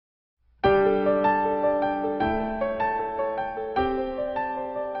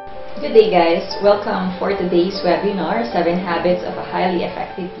Good day guys, welcome for today's webinar, 7 Habits of a Highly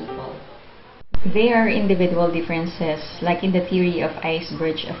Effective People. There are individual differences, like in the theory of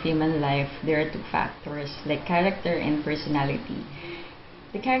iceberg of human life, there are two factors, like character and personality.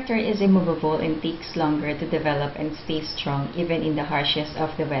 The character is immovable and takes longer to develop and stay strong even in the harshest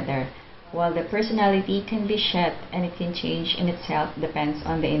of the weather, while the personality can be shaped and it can change in itself depends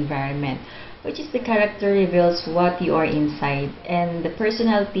on the environment, which is the character reveals what you are inside and the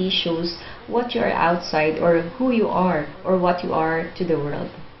personality shows what you are outside or who you are or what you are to the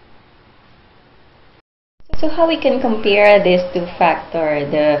world. So how we can compare these two factors,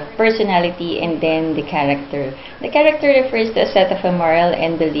 the personality and then the character. The character refers to a set of moral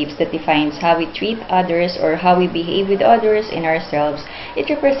and beliefs that defines how we treat others or how we behave with others and ourselves. It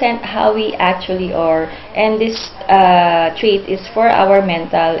represents how we actually are, and this trait is for our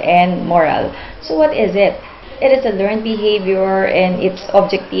mental and moral. So what is it? It is a learned behavior and it's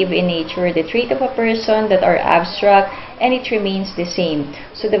objective in nature, the trait of a person that are abstract and it remains the same.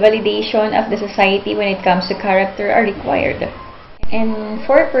 So the validation of the society when it comes to character are required. And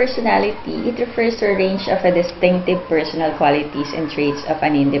for personality, it refers to a range of a distinctive personal qualities and traits of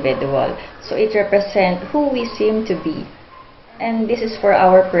an individual. So it represents who we seem to be. And this is for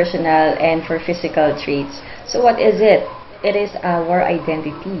our personal and for physical traits. So what is it? It is our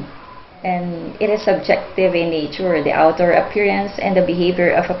identity. And it is subjective in nature. The outer appearance and the behavior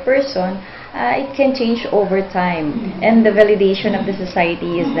of a person, it can change over time. And the validation of the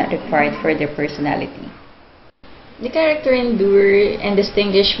society is not required for their personality. The character endure and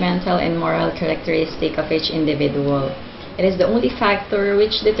distinguish mental and moral characteristic of each individual. It is the only factor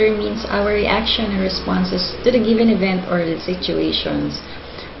which determines our reaction and responses to the given event or the situations.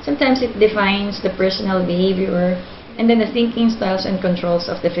 Sometimes it defines the personal behavior and then the thinking styles and controls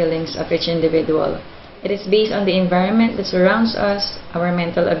of the feelings of each individual. It is based on the environment that surrounds us, our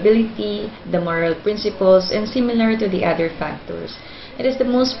mental ability, the moral principles, and similar to the other factors. It is the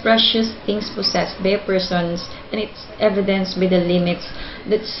most precious things possessed by a person, and it's evidenced by the limits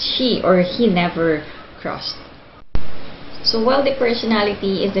that she or he never crossed. So while the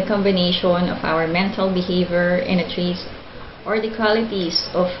personality is the combination of our mental behavior and the traits or the qualities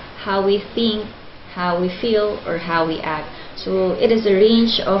of how we think, how we feel, or how we act. So it is a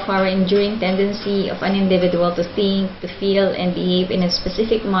range of our enduring tendency of an individual to think, to feel, and behave in a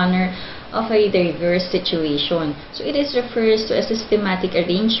specific manner of a diverse situation. So it is refers to a systematic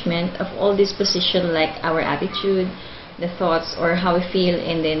arrangement of all disposition like our attitude, the thoughts, or how we feel,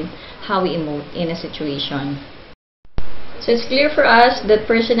 and then how we emote in a situation. So it's clear for us that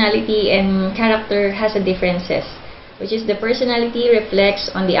personality and character has a differences, which is the personality reflects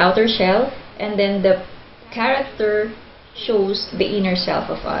on the outer shell and then the character shows the inner self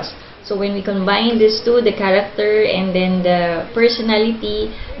of us. So when we combine these two, the character and then the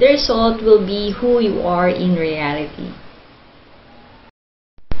personality, the result will be who you are in reality.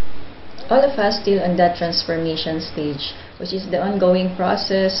 All of us still on that transformation stage, which is the ongoing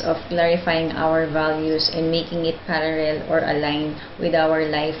process of clarifying our values and making it parallel or aligned with our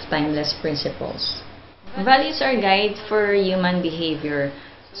life timeless principles. Values are guides for human behavior.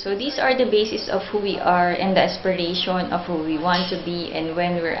 So these are the basis of who we are and the aspiration of who we want to be and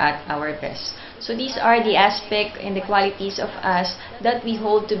when we're at our best. So these are the aspects and the qualities of us that we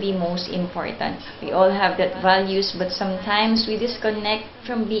hold to be most important. We all have that values, but sometimes we disconnect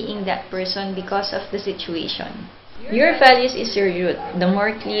from being that person because of the situation. Your values is your root. The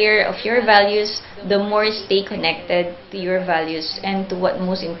more clear of your values, the more stay connected to your values and to what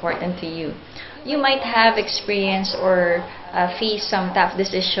most important to you. You might have experienced or face some tough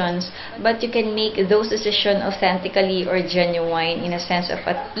decisions, but you can make those decisions authentically or genuine in a sense of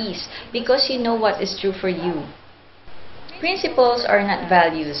at peace because you know what is true for you. Principles are not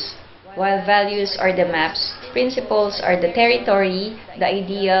values. While values are the maps, principles are the territory, the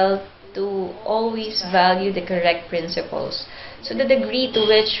ideal to always value the correct principles. So the degree to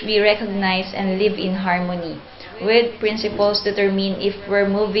which we recognize and live in harmony with principles determine if we're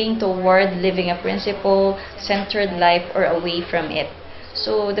moving toward living a principle-centered life or away from it.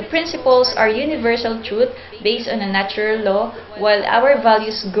 So the principles are universal truth based on a natural law, while our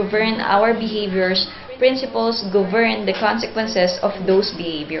values govern our behaviors. Principles govern the consequences of those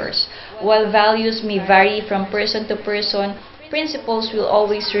behaviors. While values may vary from person to person, principles will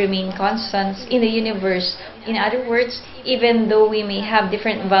always remain constants in the universe. In other words, even though we may have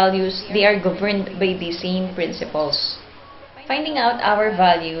different values, they are governed by the same principles. Finding out our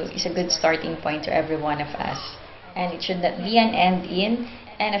value is a good starting point to every one of us, and it should not be an end in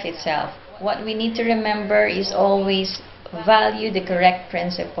and of itself. What we need to remember is always value the correct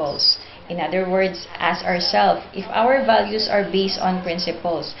principles. In other words, ask ourselves if our values are based on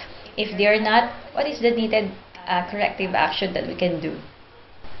principles. If they are not, what is the needed corrective action that we can do?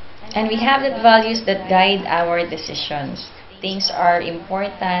 And we have that values that guide our decisions. Things are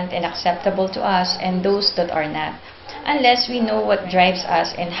important and acceptable to us, and those that are not. Unless we know what drives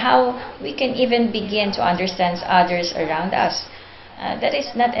us and how we can even begin to understand others around us, that is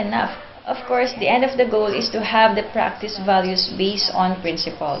not enough. Of course, the end of the goal is to have the practice values based on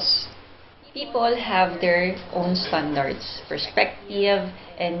principles. People have their own standards, perspective,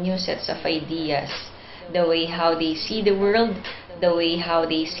 and new sets of ideas. The way how they see the world, the way how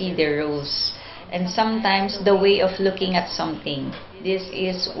they see their roles, and sometimes the way of looking at something. This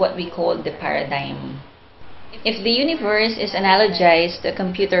is what we call the paradigm. If the universe is analogized to a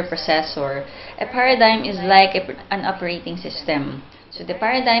computer processor, a paradigm is like an operating system. So the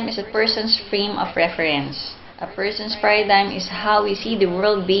paradigm is a person's frame of reference. A person's paradigm is how we see the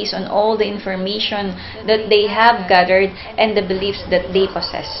world based on all the information that they have gathered and the beliefs that they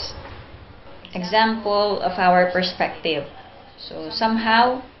possess. Example of our perspective. So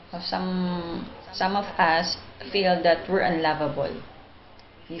somehow, some of us feel that we're unlovable.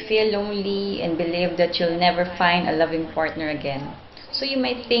 You feel lonely and believe that you'll never find a loving partner again. So you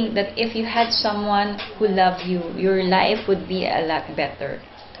might think that if you had someone who loved you, your life would be a lot better.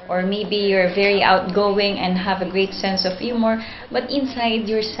 Or maybe you're very outgoing and have a great sense of humor, but inside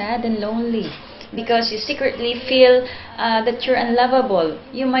you're sad and lonely because you secretly feel that you're unlovable.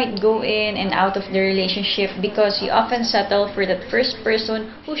 You might go in and out of the relationship because you often settle for that first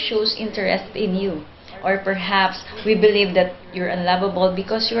person who shows interest in you. Or perhaps we believe that you're unlovable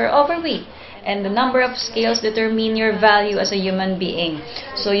because you are overweight and the number of scales determine your value as a human being.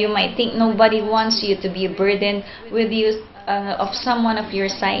 So you might think nobody wants you to be a burden with you of someone of your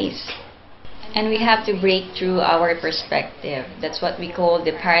size. And we have to break through our perspective. That's what we call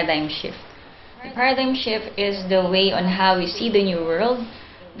the paradigm shift. The paradigm shift is the way on how we see the new world,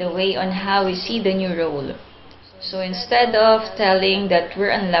 the way on how we see the new role. So instead of telling that we're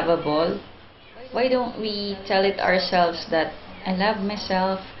unlovable, why don't we tell it ourselves that I love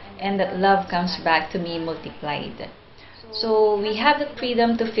myself and that love comes back to me multiplied. So we have the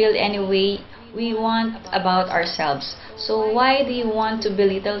freedom to feel any way we want about ourselves. So why do you want to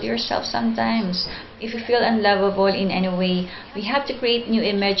belittle yourself sometimes? If you feel unlovable in any way, we have to create new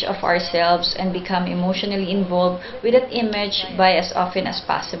image of ourselves and become emotionally involved with that image by as often as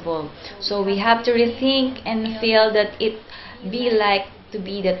possible. So we have to rethink and feel that it be like to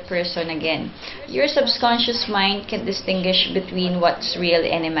be that person again. Your subconscious mind can distinguish between what's real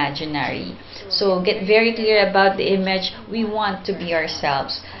and imaginary. So get very clear about the image we want to be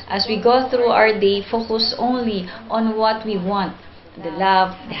ourselves. As we go through our day, focus only on what we want. The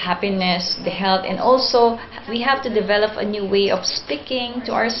love, the happiness, the health, and also we have to develop a new way of speaking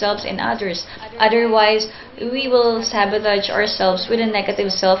to ourselves and others. Otherwise, we will sabotage ourselves with a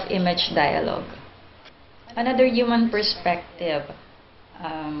negative self-image dialogue. Another human perspective.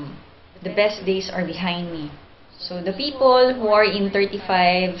 The best days are behind me. So the people who are in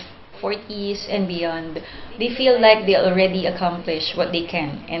 35, 40s and beyond, they feel like they already accomplished what they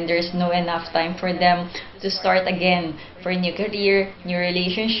can and there's no enough time for them to start again for a new career, new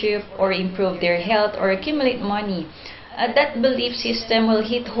relationship, or improve their health or accumulate money. That belief system will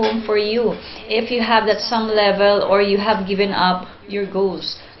hit home for you if you have that some level or you have given up your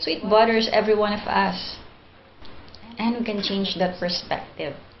goals. So it bothers every one of us. And we can change that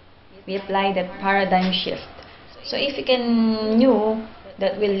perspective. We apply that paradigm shift. So if we can knew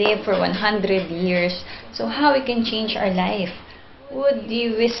that we live for 100 years, so how we can change our life? Would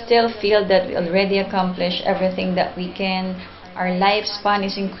we still feel that we already accomplished everything that we can? Our lifespan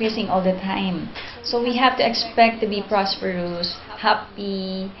is increasing all the time. So we have to expect to be prosperous,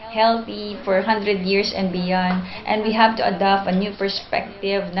 happy, healthy for 100 years and beyond. And we have to adopt a new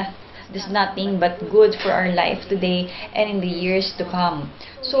perspective. There's nothing but good for our life today and in the years to come.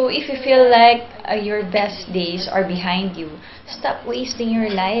 So if you feel like your best days are behind you, stop wasting your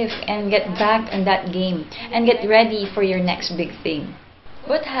life and get back in that game and get ready for your next big thing.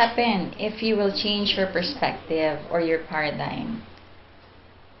 What happens if you will change your perspective or your paradigm?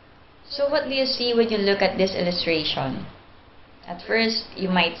 So what do you see when you look at this illustration? At first, you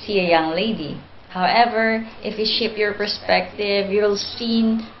might see a young lady. However, if you shift your perspective, you'll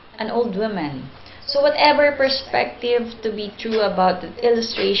see an old woman. So whatever perspective to be true about the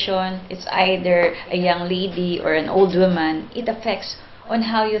illustration, it's either a young lady or an old woman, it affects on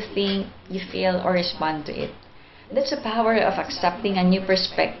how you think, you feel, or respond to it. That's the power of accepting a new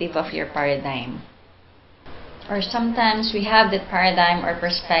perspective of your paradigm. Or sometimes we have that paradigm or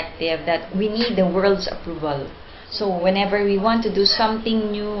perspective that we need the world's approval. So whenever we want to do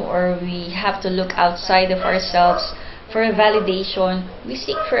something new or we have to look outside of ourselves For validation, we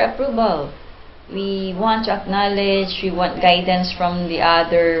seek for approval. We want to acknowledge, we want guidance from the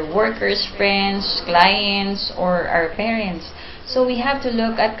other workers, friends, clients, or our parents. So we have to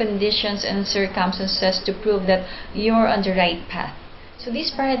look at conditions and circumstances to prove that you're on the right path. So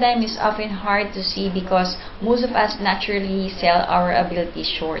this paradigm is often hard to see because most of us naturally sell our abilities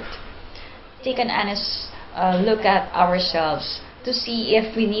short. Take an honest look at ourselves to see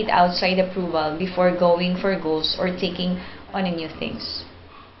if we need outside approval before going for goals or taking on new things.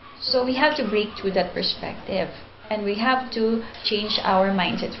 So we have to break through that perspective, and we have to change our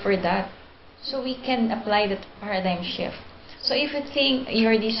mindset for that so we can apply that paradigm shift. So if you think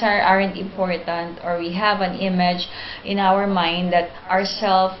your desires aren't important, or we have an image in our mind that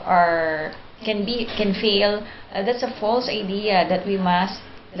ourselves can fail, that's a false idea that we must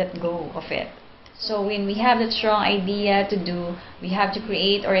let go of it. So when we have that strong idea to do, we have to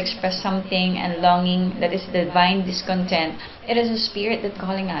create or express something and longing that is divine discontent. It is a spirit that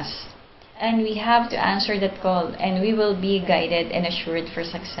calling us. And we have to answer that call, and we will be guided and assured for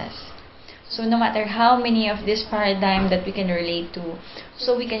success. So no matter how many of this paradigm that we can relate to,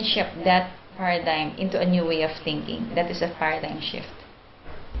 so we can shift that paradigm into a new way of thinking. That is a paradigm shift.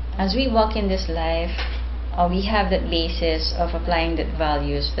 As we walk in this life, we have that basis of applying that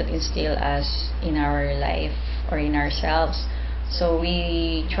values that instill us in our life or in ourselves. So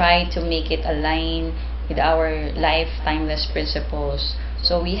we try to make it align with our life timeless principles.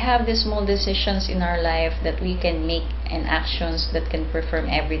 So we have these small decisions in our life that we can make and actions that can perform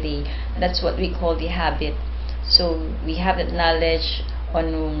every day. That's what we call the habit. So we have that knowledge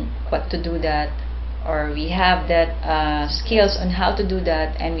on what to do that, or we have that skills on how to do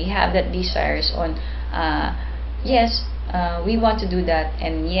that, and we have that desires on yes, we want to do that,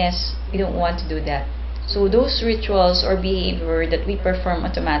 and yes, we don't want to do that. So those rituals or behavior that we perform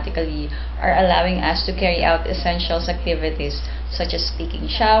automatically are allowing us to carry out essential activities such as taking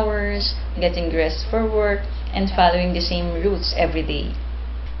showers, getting dressed for work, and following the same routes every day.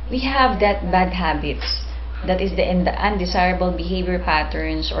 We have that bad habits, that is the undesirable behavior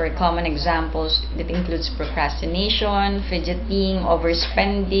patterns or common examples that includes procrastination, fidgeting,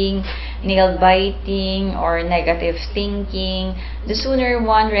 overspending, nail biting, or negative thinking. The sooner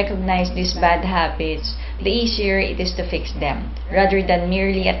one recognizes these bad habits, the easier it is to fix them. Rather than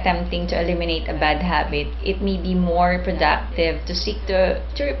merely attempting to eliminate a bad habit, it may be more productive to seek to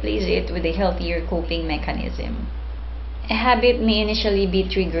replace it with a healthier coping mechanism. A habit may initially be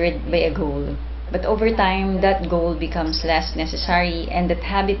triggered by a goal, but over time, that goal becomes less necessary and that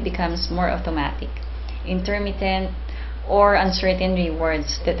habit becomes more automatic. Intermittent or uncertain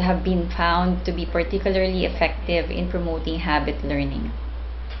rewards that have been found to be particularly effective in promoting habit learning.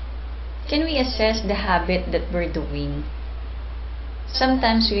 Can we assess the habit that we're doing?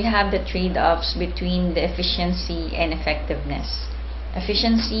 Sometimes we have the trade-offs between the efficiency and effectiveness.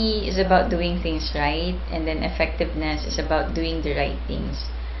 Efficiency is about doing things right, and then effectiveness is about doing the right things.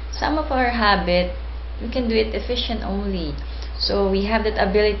 Some of our habit, we can do it efficient only. So we have that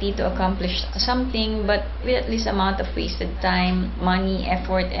ability to accomplish something, but with at least amount of wasted time, money,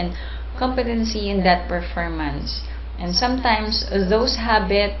 effort, and competency in that performance. And sometimes those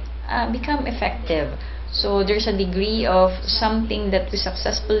habits become effective. So there's a degree of something that we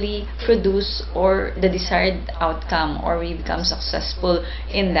successfully produce or the desired outcome, or we become successful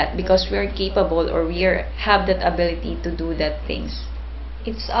in that because we are capable or have that ability to do that things.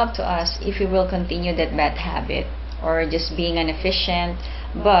 It's up to us if we will continue that bad habit or just being inefficient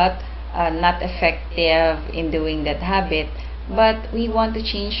but not effective in doing that habit. But we want to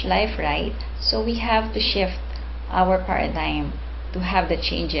change life, right? So we have to shift our paradigm to have the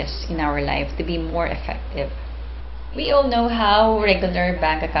changes in our life to be more effective. We all know how regular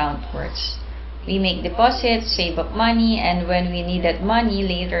bank account works. We make deposits, save up money, and when we need that money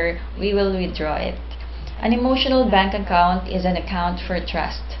later, we will withdraw it. An emotional bank account is an account for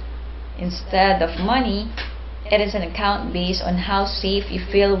trust. Instead of money, it is an account based on how safe you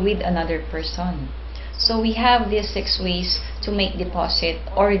feel with another person. So we have these 6 ways to make deposit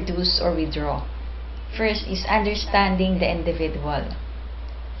or reduce or withdraw. First is understanding the individual.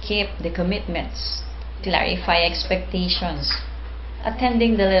 Keep the commitments. Clarify expectations.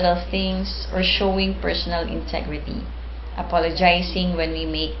 Attending the little things or showing personal integrity. Apologizing when we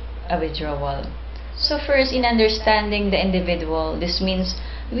make a withdrawal. So first, in understanding the individual, this means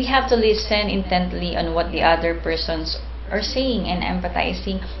we have to listen intently on what the other persons are saying and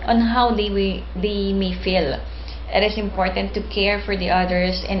empathizing on how they may feel. It is important to care for the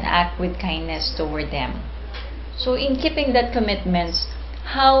others and act with kindness toward them. So in keeping that commitments,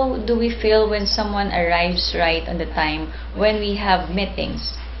 how do we feel when someone arrives right on the time when we have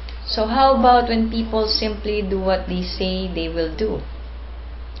meetings? So how about when people simply do what they say they will do?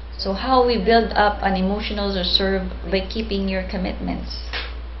 So how we build up an emotional reserve by keeping your commitments?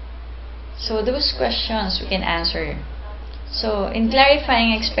 So those questions we can answer. So in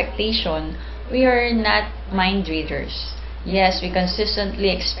clarifying expectation, we are not mind readers. Yes, we consistently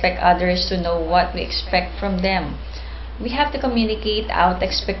expect others to know what we expect from them. We have to communicate out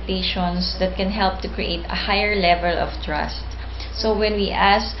expectations that can help to create a higher level of trust. So when we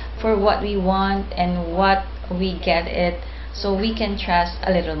ask for what we want and what we get it, so we can trust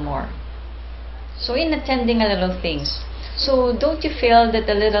a little more. So in attending a little things, so don't you feel that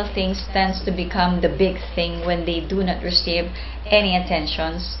the little things tends to become the big thing when they do not receive any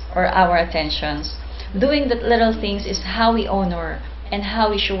attentions or our attentions? Doing that little things is how we honor and how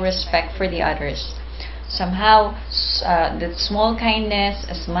we show respect for the others. Somehow, that small kindness,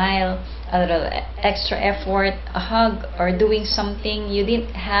 a smile, a little extra effort, a hug, or doing something you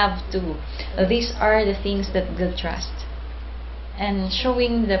didn't have to. These are the things that build trust. And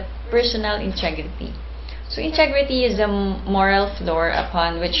showing the personal integrity. So integrity is the moral floor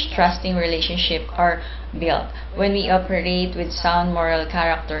upon which trusting relationships are built. When we operate with sound moral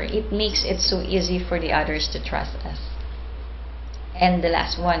character, it makes it so easy for the others to trust us. And the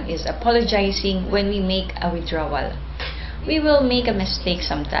last one is apologizing when we make a withdrawal. We will make a mistake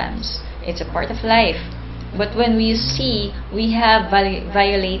sometimes. It's a part of life. But when we see we have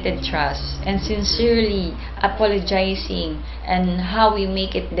violated trust and sincerely apologizing and how we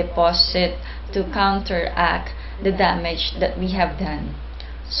make it deposit to counteract the damage that we have done.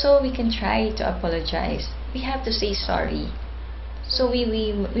 So we can try to apologize. We have to say sorry. So we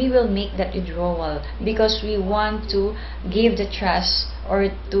will make that withdrawal because we want to give the trust or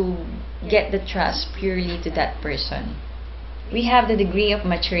to get the trust purely to that person. We have the degree of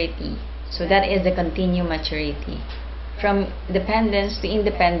maturity. So that is the continued maturity. From dependence to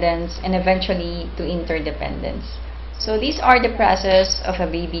independence and eventually to interdependence. So these are the process of a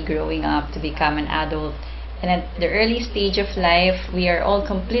baby growing up to become an adult. And at the early stage of life, we are all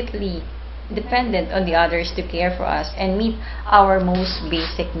completely dependent on the others to care for us and meet our most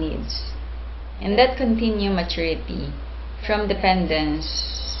basic needs. And that continued maturity from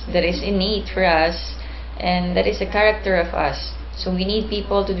dependence that is innate for us and that is a character of us. So we need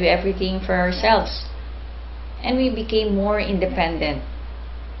people to do everything for ourselves. And we became more independent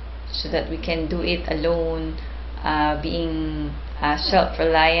so that we can do it alone, being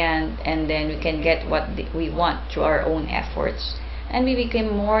self-reliant, and then we can get what we want through our own efforts. And we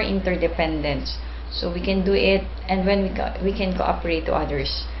became more interdependent, so we can do it, and when we can cooperate to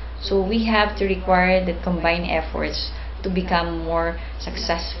others. So we have to require that combined efforts to become more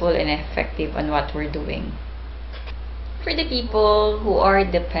successful and effective on what we're doing. For the people who are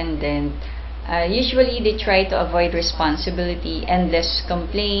dependent, usually they try to avoid responsibility, endless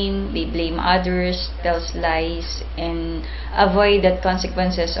complain, they blame others, tells lies, and avoid the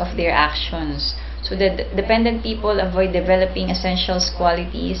consequences of their actions. So the dependent people avoid developing essential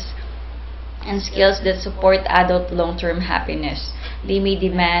qualities and skills that support adult long-term happiness. They may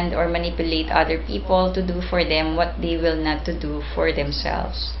demand or manipulate other people to do for them what they will not to do for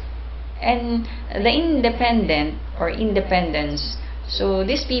themselves. And the independent or independence, so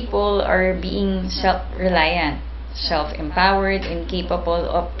these people are being self-reliant, self-empowered, and capable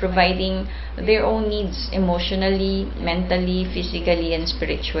of providing their own needs emotionally, mentally, physically, and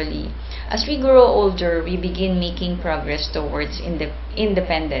spiritually. As we grow older, we begin making progress towards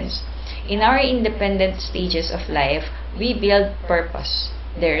independence. In our independent stages of life, we build purpose,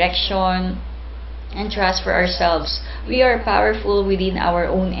 direction, and trust for ourselves. We are powerful within our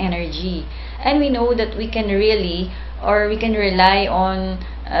own energy, and we know that we can really or we can rely on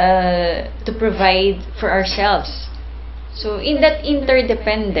to provide for ourselves. So in that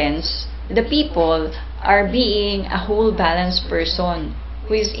interdependence, the people are being a whole balanced person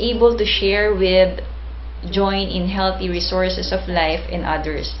who is able to share with, join in healthy resources of life in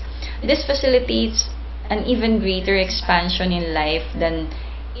others. This facilitates an even greater expansion in life than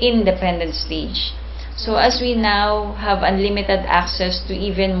independent stage. So as we now have unlimited access to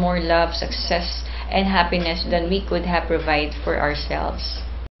even more love, success, and happiness than we could have provided for ourselves.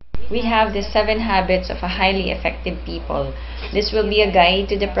 We have the 7 habits of a highly effective people. This will be a guide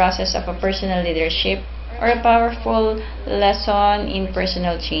to the process of a personal leadership or a powerful lesson in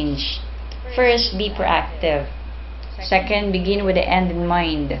personal change. First, be proactive. Second, begin with the end in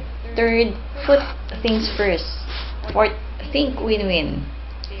mind. Third, put things first. Fourth, think win-win.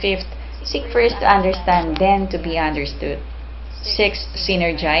 Fifth, seek first to understand, then to be understood. 6,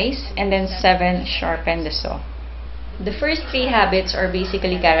 synergize, and then 7, sharpen the saw. The first 3 habits are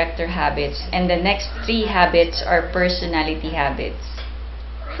basically character habits, and the next 3 habits are personality habits.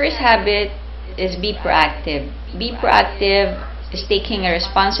 First habit is be proactive. Be proactive is taking a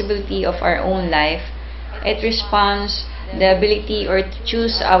responsibility of our own life. It responds the ability or to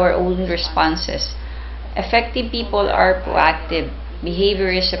choose our own responses. Effective people are proactive. Behavior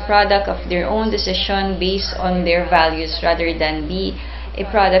is a product of their own decision based on their values rather than be a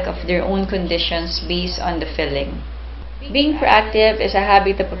product of their own conditions based on the feeling. Being proactive is a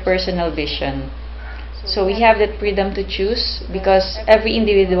habit of a personal vision. So we have that freedom to choose because every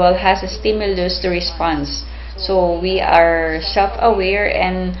individual has a stimulus to response. So we are self-aware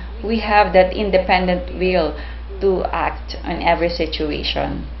and we have that independent will to act on every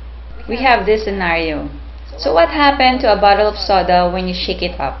situation. We have this scenario. So what happened to a bottle of soda when you shake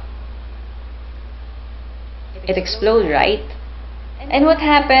it up? It explodes, right? And what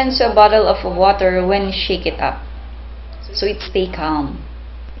happens to a bottle of water when you shake it up? So it stays calm.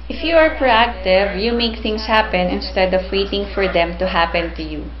 If you are proactive, you make things happen instead of waiting for them to happen to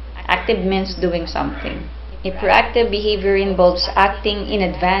you. Active means doing something. A proactive behavior involves acting in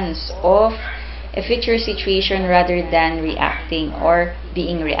advance of a future situation rather than reacting or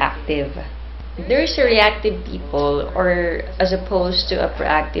being reactive. There's a reactive people, or as opposed to a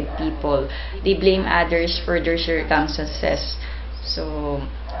proactive people, they blame others for their circumstances. So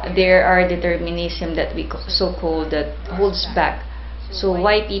there are determinism that we so-called that holds back. So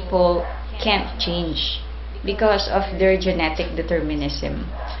why people can't change? Because of their genetic determinism.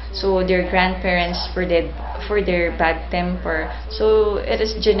 So their grandparents for their bad temper. So it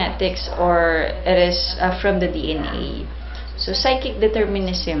is genetics or it is from the DNA. So psychic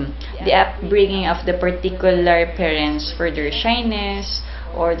determinism, the upbringing of the particular parents for their shyness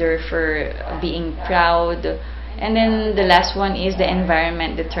or their for being proud. And then the last one is the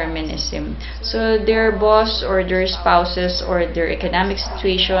environment determinism. So their boss or their spouses or their economic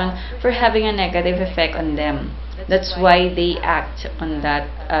situation for having a negative effect on them. That's why they act on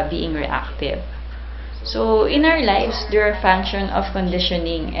that being reactive. So in our lives, there are function of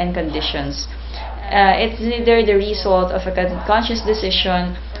conditioning and conditions. It's either the result of a conscious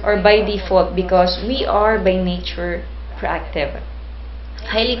decision or by default because we are by nature proactive.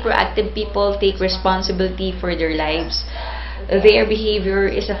 Highly proactive people take responsibility for their lives. Their behavior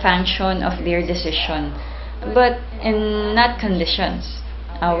is a function of their decision, but in not conditions.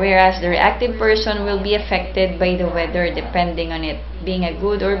 Whereas the reactive person will be affected by the weather depending on it being a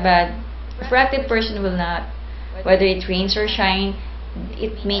good or bad. A proactive person will not. Whether it rains or shine,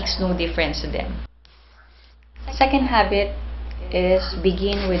 it makes no difference to them. Second habit is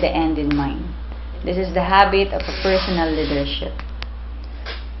begin with the end in mind. This is the habit of a personal leadership.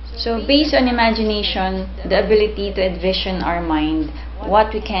 So based on imagination, the ability to envision our mind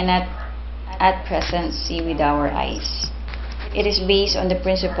what we cannot at present see with our eyes. It is based on the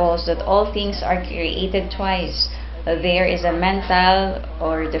principles that all things are created twice. There is a mental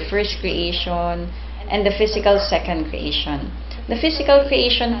or the first creation and the physical second creation. The physical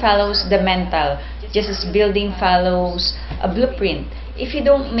creation follows the mental, just as building follows a blueprint. If you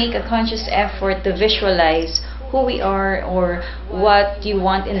don't make a conscious effort to visualize who we are or what you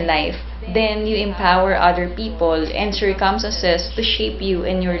want in life, then you empower other people and circumstances to shape you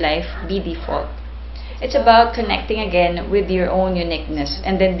in your life by default. It's about connecting again with your own uniqueness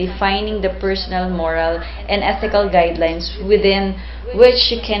and then defining the personal, moral, and ethical guidelines within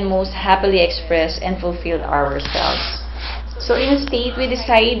which you can most happily express and fulfill ourselves. So in a state, we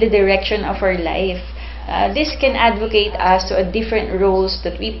decide the direction of our life. This can advocate us to a different roles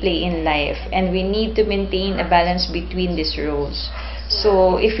that we play in life, and we need to maintain a balance between these roles.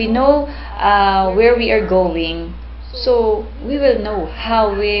 So if we know where we are going, so we will know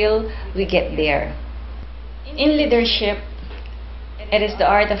how will we get there. In leadership, it is the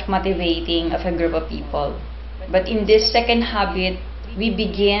art of motivating of a group of people. But in this second habit, we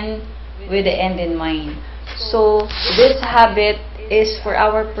begin with the end in mind. So this habit is for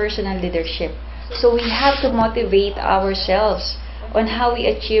our personal leadership. So we have to motivate ourselves on how we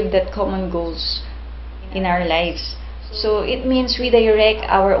achieve that common goals in our lives. So it means we direct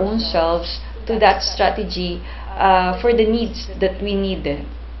our own selves to that strategy for the needs that we need.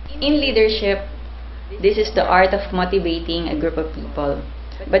 In leadership, this is the art of motivating a group of people.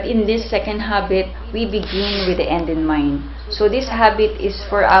 But in this second habit, we begin with the end in mind. So this habit is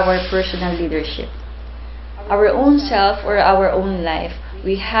for our personal leadership. Our own self or our own life,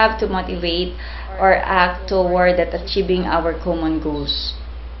 we have to motivate or act toward that achieving our common goals.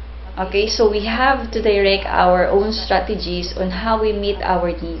 Okay, so we have to direct our own strategies on how we meet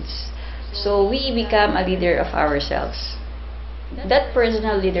our needs. So we become a leader of ourselves. That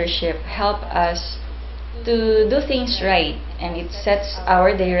personal leadership helps us to do things right, and it sets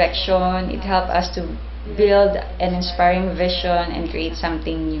our direction. It helps us to build an inspiring vision, and create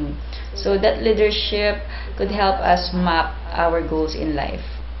something new. So that leadership could help us map our goals in life.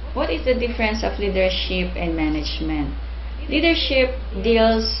 What is the difference of leadership and management? Leadership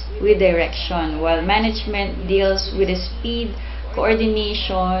deals with direction, while management deals with the speed,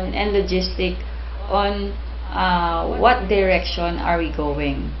 coordination, and logistic on what direction are we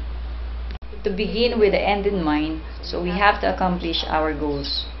going. To begin with the end in mind, so we have to accomplish our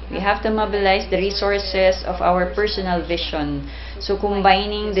goals. We have to mobilize the resources of our personal vision. So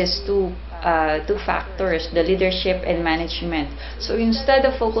combining these two factors, the leadership and management. So instead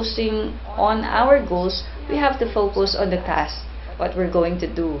of focusing on our goals, we have to focus on the task, what we're going to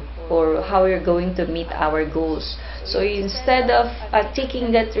do, or how we're going to meet our goals. So instead of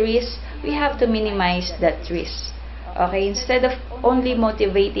taking that risk, we have to minimize that risk. Okay, instead of only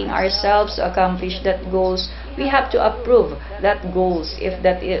motivating ourselves to accomplish that goals, we have to approve that goals if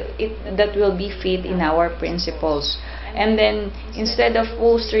that will be fit in our principles. And then instead of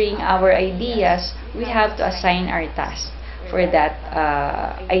bolstering our ideas, we have to assign our task for that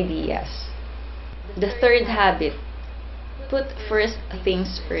ideas. The third habit, put first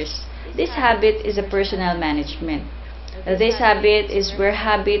things first. This habit is a personal management. This habit is where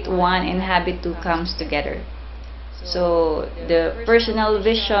habit 1 and habit 2 comes together. So the personal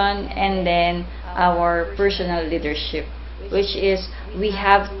vision and then our personal leadership, which is we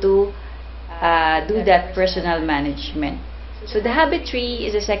have to do that personal management. So the habit 3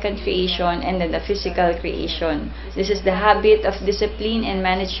 is the second creation, and then the physical creation. This is the habit of discipline and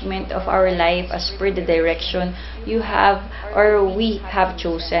management of our life as per the direction you have or we have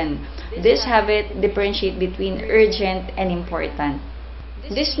chosen. This habit differentiates between urgent and important.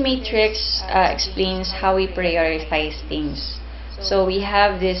 This matrix explains how we prioritize things. So we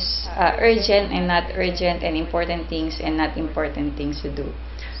have this urgent and not urgent, and important things and not important things to do.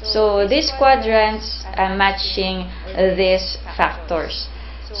 So these quadrants are matching these factors.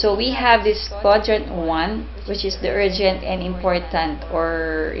 So we have this quadrant 1, which is the urgent and important,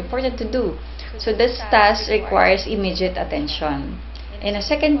 or important to do. So this task requires immediate attention. In a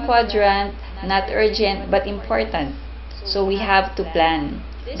second quadrant, not urgent but important. So we have to plan.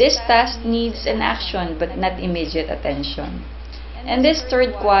 This task needs an action but not immediate attention. And this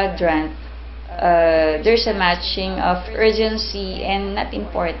third quadrant, there's a matching of urgency and not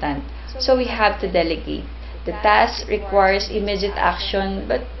important. So we have to delegate. The task requires immediate action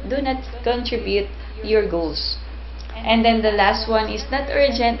but do not contribute your goals. And then the last one is not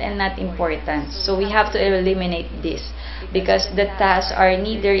urgent and not important. So we have to eliminate this because the tasks are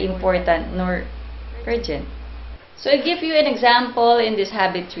neither important nor urgent. So I'll give you an example in this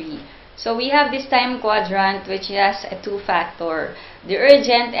habit 3. So we have this time quadrant which has a 2-factor, the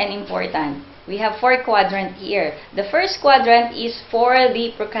urgent and important. We have 4 quadrant here. The first quadrant is for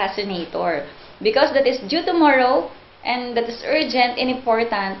the procrastinator because that is due tomorrow and that is urgent and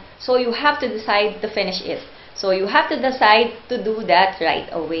important, so you have to decide to finish it. So you have to decide to do that right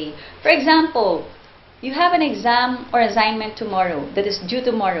away. For example, you have an exam or assignment tomorrow that is due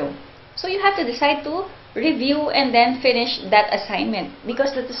tomorrow. So you have to decide to review and then finish that assignment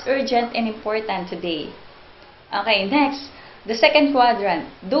because that is urgent and important today. Okay, next, the second quadrant.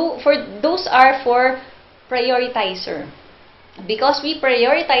 Those are for prioritizer. Because we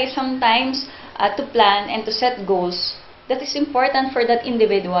prioritize sometimes to plan and to set goals that is important for that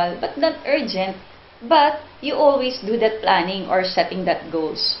individual but not urgent, but you always do that planning or setting that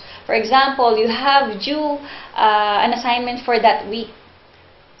goals. For example, you have due an assignment for that week.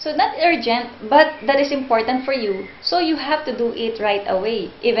 So not urgent, but that is important for you. So you have to do it right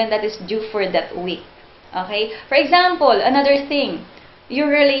away, even that is due for that week. Okay? For example, another thing, your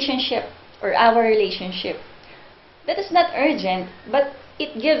relationship or our relationship. That is not urgent, but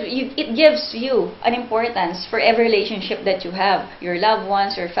it gives you an importance for every relationship that you have, your loved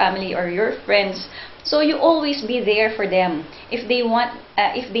ones, your family, or your friends. So you always be there for them if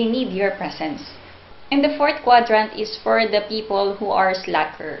they need your presence. And the fourth quadrant is for the people who are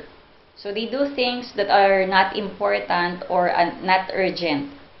slacker. So they do things that are not important or not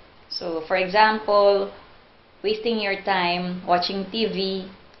urgent. So for example, wasting your time watching TV,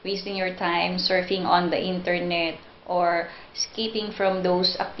 wasting your time surfing on the internet, or escaping from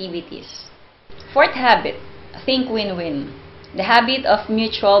those activities. Fourth habit, think win-win. The habit of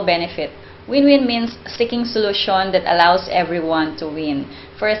mutual benefit. Win-win means seeking solution that allows everyone to win.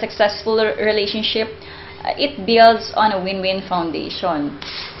 For a successful relationship, it builds on a win-win foundation.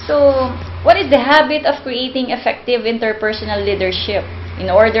 So, what is the habit of creating effective interpersonal leadership? In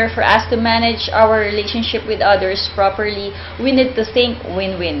order for us to manage our relationship with others properly, we need to think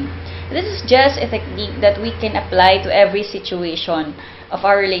win-win. This is just a technique that we can apply to every situation of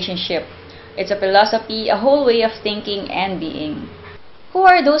our relationship. It's a philosophy, a whole way of thinking and being. Who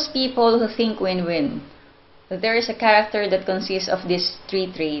are those people who think win-win? There is a character that consists of these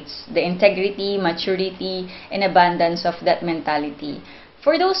three traits: the integrity, maturity, and abundance of that mentality.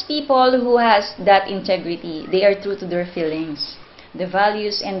 For those people who has that integrity, they are true to their feelings, the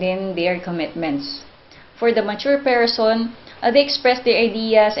values, and then their commitments. For the mature person, they express their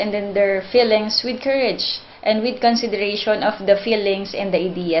ideas and then their feelings with courage and with consideration of the feelings and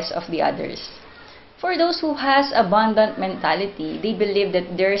the ideas of the others. For those who has abundant mentality, they believe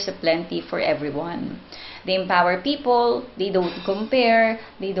that there is a plenty for everyone. They empower people, they don't compare,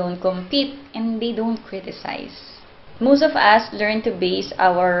 they don't compete, and they don't criticize. Most of us learn to base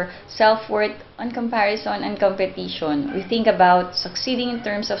our self-worth on comparison and competition. We think about succeeding in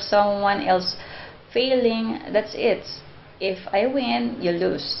terms of someone else failing. That's it. If I win, you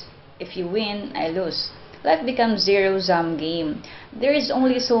lose. If you win, I lose. Life becomes zero-sum game. There is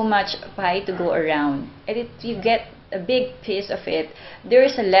only so much pie to go around. And if you get a big piece of it, there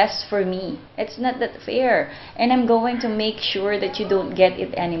is a less for me. It's not that fair. And I'm going to make sure that you don't get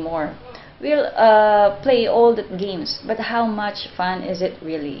it anymore. We'll play all the games, but how much fun is it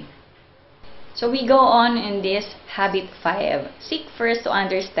really? So we go on in this habit 5. Seek first to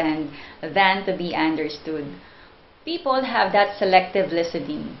understand than to be understood. People have that selective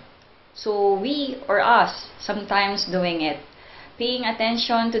listening. So we or us sometimes doing it, paying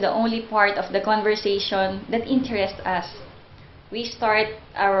attention to the only part of the conversation that interests us. We start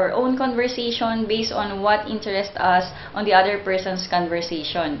our own conversation based on what interests us on the other person's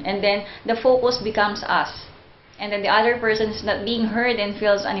conversation. And then the focus becomes us. And then the other person is not being heard and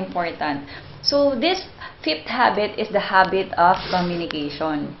feels unimportant. So this 5th habit is the habit of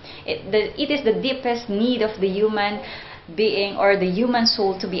communication. It is the deepest need of the human being or the human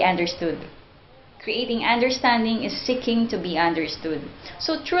soul to be understood. Creating understanding is seeking to be understood.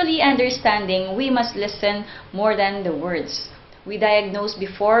 So truly understanding, we must listen more than the words. We diagnose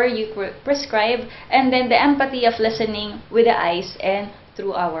before you prescribe, and then the empathy of listening with the eyes and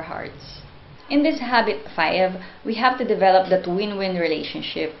through our hearts. In this habit 5, we have to develop that win-win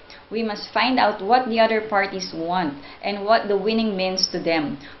relationship. We must find out what the other parties want and what the winning means to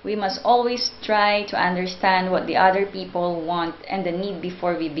them. We must always try to understand what the other people want and the need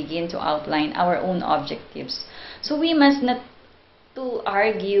before we begin to outline our own objectives. So we must not to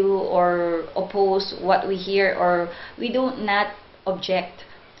argue or oppose what we hear, or we don't not object.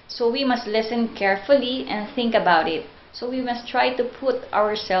 So we must listen carefully and think about it. So we must try to put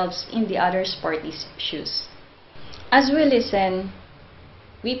ourselves in the other party's shoes. As we listen,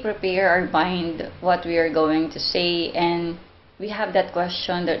 we prepare our mind what we are going to say, and we have that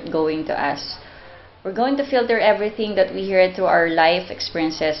question that going to ask. We're going to filter everything that we hear through our life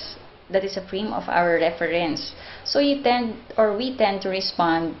experiences. That is a frame of our reference. So we tend to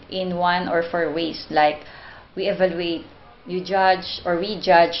respond in one or 4 ways, like we evaluate, you judge, or we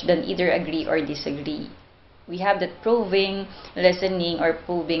judge, then either agree or disagree. We have that probing, listening, or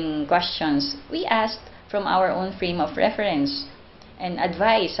probing questions. We ask from our own frame of reference. And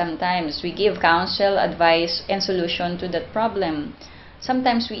advice, sometimes we give counsel, advice, and solution to that problem.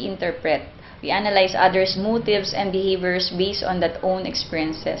 Sometimes we interpret. We analyze others' motives and behaviors based on that own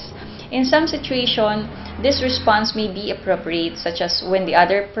experiences. In some situation, this response may be appropriate, such as when the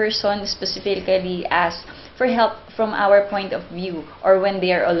other person specifically asks for help from our point of view, or when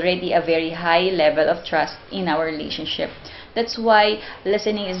they are already a very high level of trust in our relationship. That's why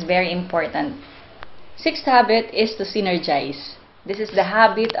listening is very important. 6th habit is to synergize. This is the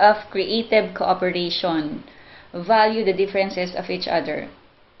habit of creative cooperation. Value the differences of each other.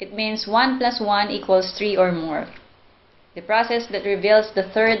 It means 1 + 1 = 3 or more. The process that reveals the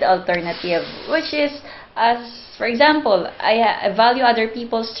third alternative, which is, as for example, I value other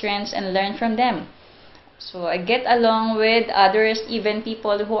people's strengths and learn from them. So I get along with others, even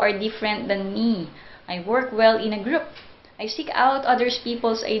people who are different than me. I work well in a group. I seek out others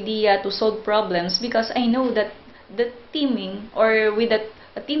people's idea to solve problems because I know that the teaming or with a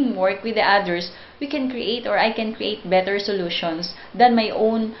teamwork with the others, we can create, or I can create better solutions than my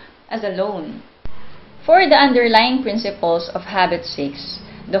own as alone. For the underlying principles of habit 6,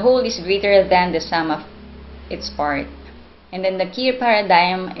 the whole is greater than the sum of its part. And then the key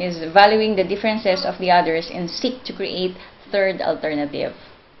paradigm is valuing the differences of the others and seek to create third alternative.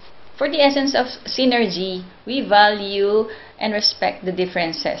 For the essence of synergy, we value and respect the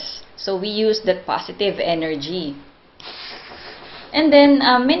differences. So we use that positive energy. And then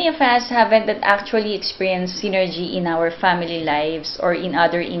many of us haven't that actually experienced synergy in our family lives or in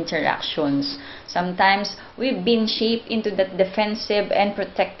other interactions. Sometimes we've been shaped into that defensive and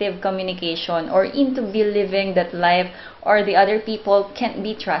protective communication, or into believing that life or the other people can't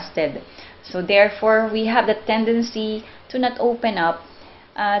be trusted. So therefore, we have the tendency to not open up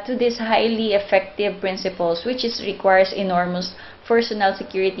to these highly effective principles, which requires enormous personal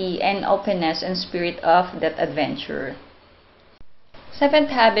security and openness and spirit of that adventurer. Seventh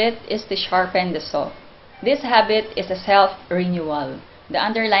habit is to sharpen the saw. This habit is a self-renewal. The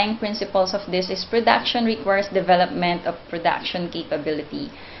underlying principles of this is production requires development of production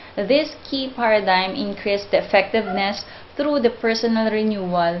capability. This key paradigm increased the effectiveness through the personal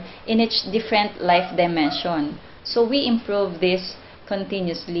renewal in each different life dimension. So we improve this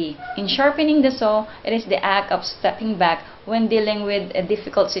continuously. In sharpening the saw, it is the act of stepping back when dealing with a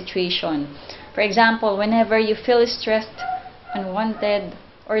difficult situation. For example, whenever you feel stressed, unwanted,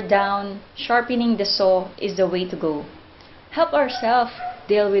 or down, sharpening the saw is the way to go. Help ourselves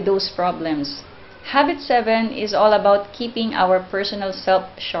deal with those problems. Habit 7 is all about keeping our personal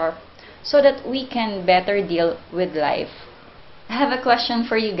self sharp so that we can better deal with life. I have a question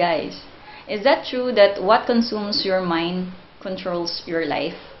for you guys. Is that true that what consumes your mind controls your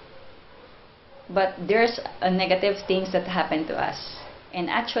life? But there's negative things that happen to us. And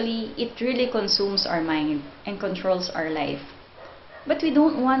actually, it really consumes our mind and controls our life. But we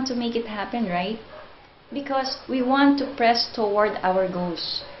don't want to make it happen, right? Because we want to press toward our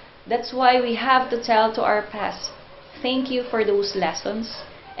goals. That's why we have to tell to our past, thank you for those lessons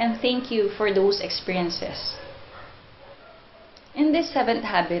and thank you for those experiences. In this 7th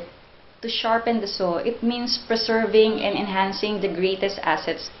habit, to sharpen the saw, it means preserving and enhancing the greatest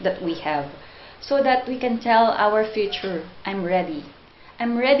assets that we have so that we can tell our future, I'm ready.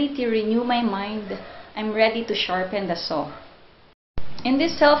 I'm ready to renew my mind. I'm ready to sharpen the saw. In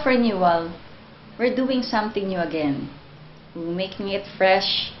this self-renewal, we're doing something new again. We're making it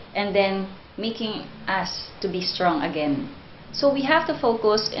fresh and then making us to be strong again. So we have to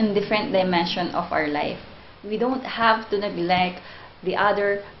focus in different dimensions of our life. We don't have to neglect the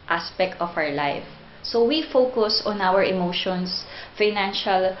other aspect of our life. So we focus on our emotions,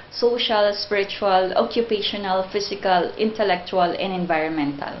 financial, social, spiritual, occupational, physical, intellectual, and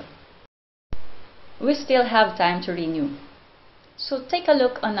environmental. We still have time to renew. So take a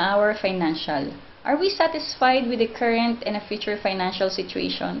look on our financial. Are we satisfied with the current and future financial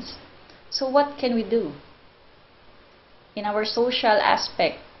situations? So what can we do? In our social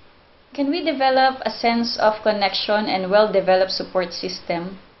aspect, can we develop a sense of connection and well-developed support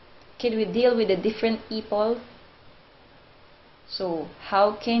system? Can we deal with the different people? So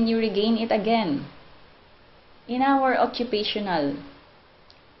how can you regain it again? In our occupational,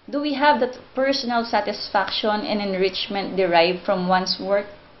 do we have that personal satisfaction and enrichment derived from one's work?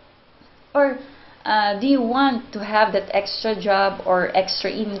 Or do you want to have that extra job or extra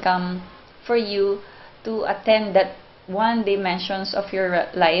income for you to attend that one dimensions of your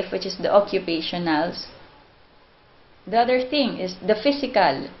life, which is the occupationals? The other thing is the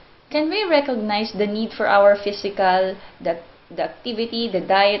physical. Can we recognize the need for our physical, the activity, the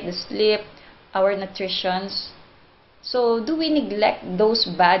diet, the sleep, our nutritions? So do we neglect those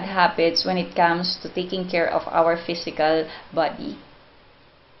bad habits when it comes to taking care of our physical body?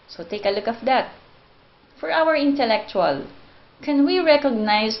 So take a look at that. For our intellectual, can we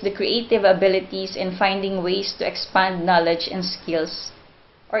recognize the creative abilities in finding ways to expand knowledge and skills,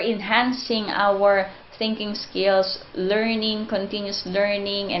 or enhancing our thinking skills, learning, continuous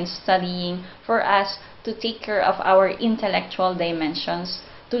learning and studying for us to take care of our intellectual dimensions,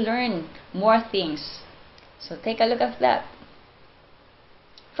 to learn more things? So take a look at that.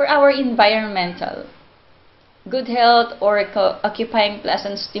 For our environmental, good health or occupying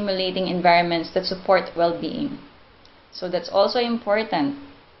pleasant, stimulating environments that support well-being. So that's also important.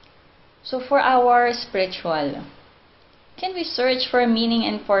 So for our spiritual, can we search for meaning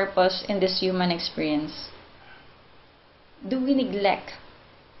and purpose in this human experience? Do we neglect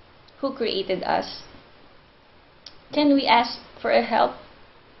who created us? Can we ask for a help?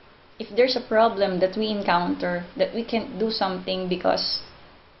 If there's a problem that we encounter, that we can do something because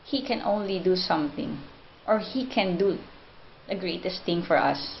He can only do something, or He can do the greatest thing for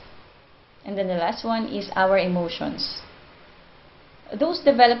us. And then the last one is our emotions. Those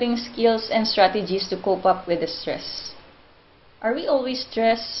developing skills and strategies to cope up with the stress. Are we always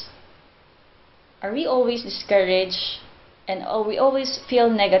stressed? Are we always discouraged? And we always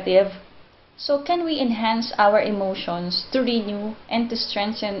feel negative? So can we enhance our emotions to renew and to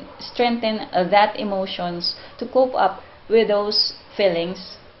strengthen that emotions to cope up with those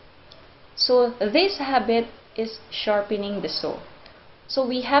feelings? So this habit is sharpening the saw. So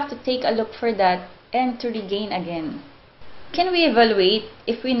we have to take a look for that and to regain again. Can we evaluate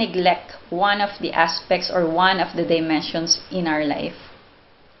if we neglect one of the aspects or one of the dimensions in our life?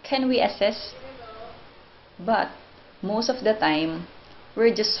 Can we assess? But most of the time,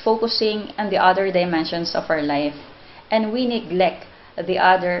 we're just focusing on the other dimensions of our life, and we neglect the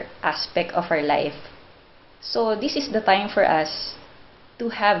other aspect of our life. So this is the time for us to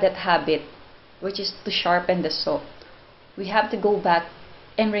have that habit, which is to sharpen the saw. We have to go back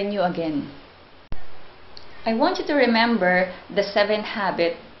and renew again. I want you to remember the 7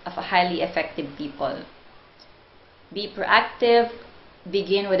 habits of a highly effective people. Be proactive,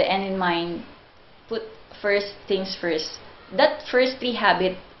 begin with the end in mind, put first things first. That first 3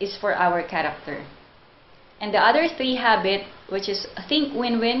 habit is for our character. And the other 3 habit, which is think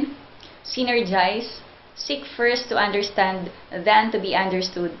win-win, synergize, seek first to understand than to be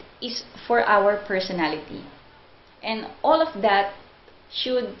understood, is for our personality. And all of that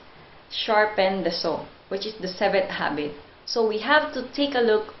should sharpen the saw, which is the 7th habit. So we have to take a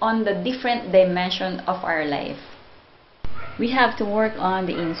look on the different dimension of our life. We have to work on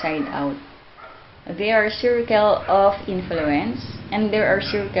the inside out. There are circle of influence and there are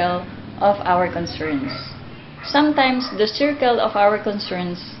circle of our concerns. Sometimes the circle of our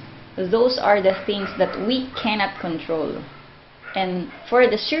concerns, those are the things that we cannot control. And for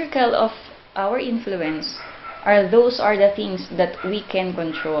the circle of our influence, those are the things that we can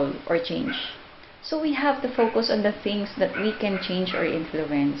control or change. So we have to focus on the things that we can change or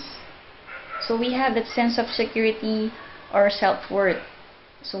influence. So we have that sense of security or self-worth.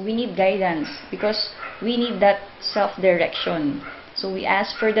 So we need guidance because we need that self-direction. So we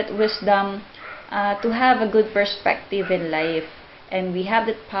ask for that wisdom to have a good perspective in life, and we have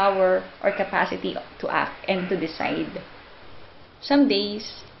that power or capacity to act and to decide. Some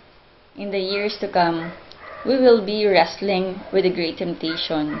days, in the years to come, we will be wrestling with a great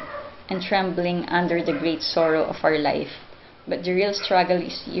temptation and trembling under the great sorrow of our life. But the real struggle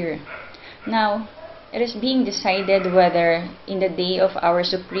is here. Now, it is being decided whether, in the day of our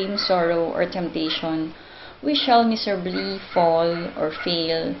supreme sorrow or temptation, we shall miserably fall or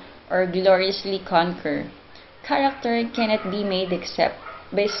fail or gloriously conquer. Character cannot be made except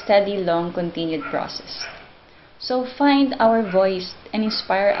by steady, long continued process. So find our voice and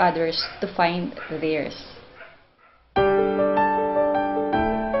inspire others to find theirs.